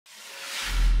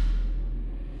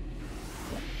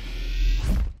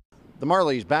The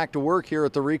Marlies back to work here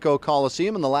at the Ricoh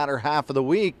Coliseum in the latter half of the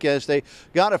week as they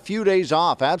got a few days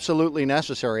off, absolutely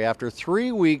necessary after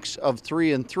 3 weeks of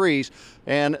 3-3s.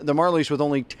 And the Marlies with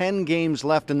only 10 games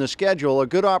left in the schedule, a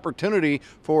good opportunity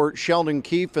for Sheldon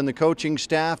Keefe and the coaching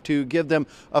staff to give them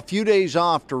a few days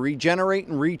off to regenerate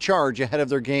and recharge ahead of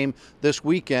their game this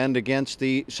weekend against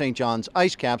the St. John's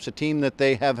Ice Caps, a team that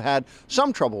they have had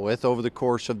some trouble with over the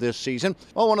course of this season.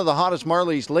 Well, one of the hottest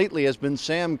Marlies lately has been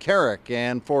Sam Carrick,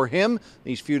 and for him,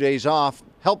 these few days off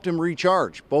helped him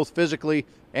recharge, both physically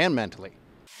and mentally.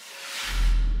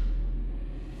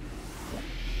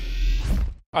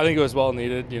 I think it was well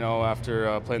needed,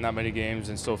 after playing that many games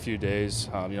in so few days.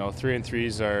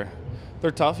 3-3s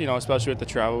they're tough, especially with the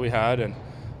travel we had, and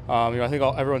I think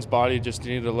everyone's body just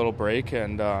needed a little break,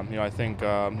 and I think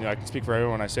I can speak for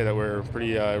everyone when I say that we're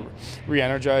pretty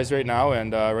re-energized right now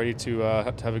and ready to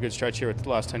have a good stretch here with the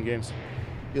last 10 games.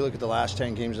 You look at the last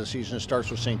 10 games of the season, it starts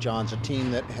with St. John's, a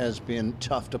team that has been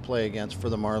tough to play against for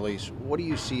the Marlies. What do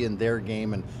you see in their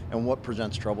game, and what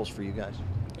presents troubles for you guys?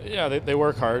 Yeah, they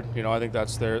work hard. I think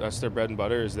that's their bread and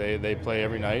butter is they play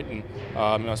every night,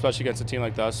 and especially against a team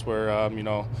like us where we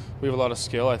have a lot of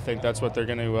skill. I think that's what they're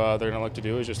going to look to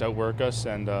do is just outwork us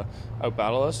and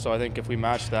outbattle us. So I think if we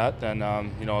match that, then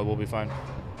we'll be fine.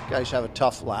 You guys have a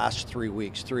tough last 3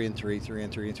 weeks,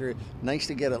 3-3. Nice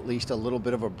to get at least a little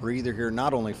bit of a breather here,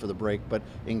 not only for the break, but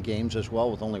in games as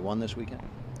well, with only one this weekend.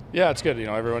 Yeah, it's good.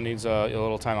 Everyone needs a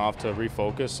little time off to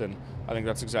refocus, and I think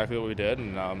that's exactly what we did.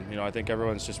 And I think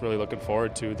everyone's just really looking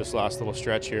forward to this last little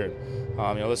stretch here.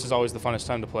 This is always the funnest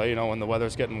time to play. When the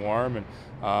weather's getting warm, and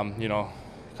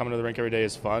coming to the rink every day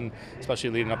is fun, especially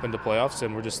leading up into playoffs.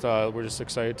 And we're just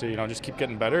excited to just keep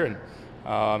getting better, and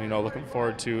looking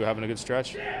forward to having a good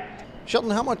stretch.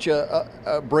 Sheldon, how much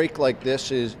a break like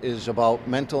this is about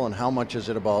mental, and how much is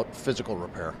it about physical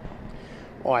repair?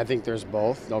 Well, I think there's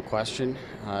both, no question.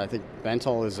 I think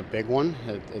mental is a big one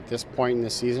at this point in the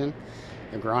season.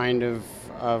 The grind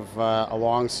of a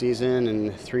long season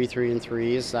and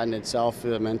 3-3s, that in itself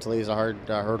mentally is a hard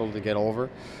hurdle to get over.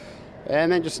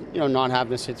 And then just not having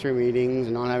to sit through meetings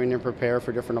and not having to prepare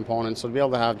for different opponents. So to be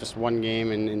able to have just one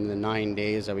game in the 9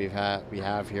 days that we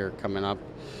have here coming up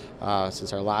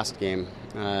since our last game.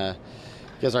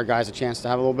 Gives our guys a chance to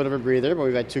have a little bit of a breather, but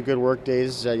we've had 2 good work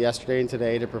days yesterday and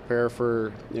today to prepare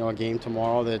for a game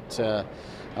tomorrow that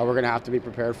we're going to have to be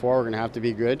prepared for. We're going to have to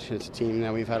be good. It's a team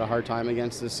that we've had a hard time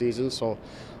against this season, so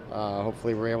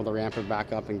hopefully we're able to ramp it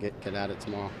back up and get at it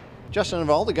tomorrow. Justin, of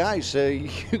all the guys, you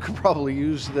could probably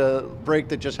use the break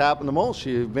that just happened the most.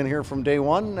 You've been here from day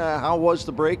one. How was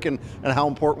the break, and how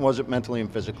important was it mentally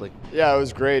and physically? Yeah, it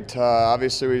was great.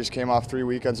 Obviously, we just came off 3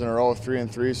 weekends in a row of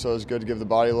 3-3, so it was good to give the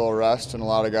body a little rest, and a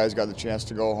lot of guys got the chance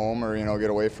to go home or get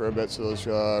away for a bit, so it was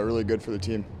really good for the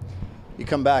team. You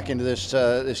come back into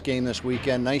this game this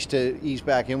weekend. Nice to ease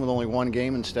back in with only one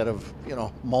game instead of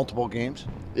multiple games.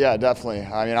 Yeah, definitely.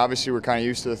 Obviously we're kind of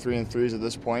used to the 3-3s at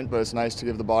this point, but it's nice to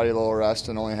give the body a little rest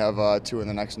and only have 2 in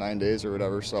the next 9 days or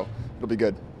whatever. So it'll be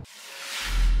good.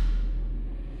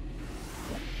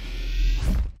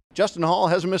 Justin Holl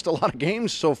hasn't missed a lot of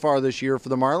games so far this year for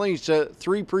the Marlies.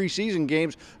 3 preseason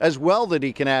games as well that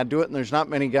he can add to it, and there's not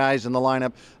many guys in the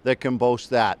lineup that can boast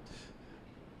that.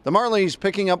 The Marlies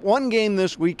picking up 1 game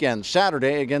this weekend,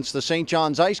 Saturday against the St.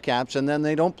 John's Ice Caps, and then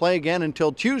they don't play again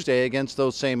until Tuesday against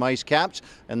those same Ice Caps,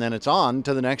 and then it's on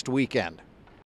to the next weekend.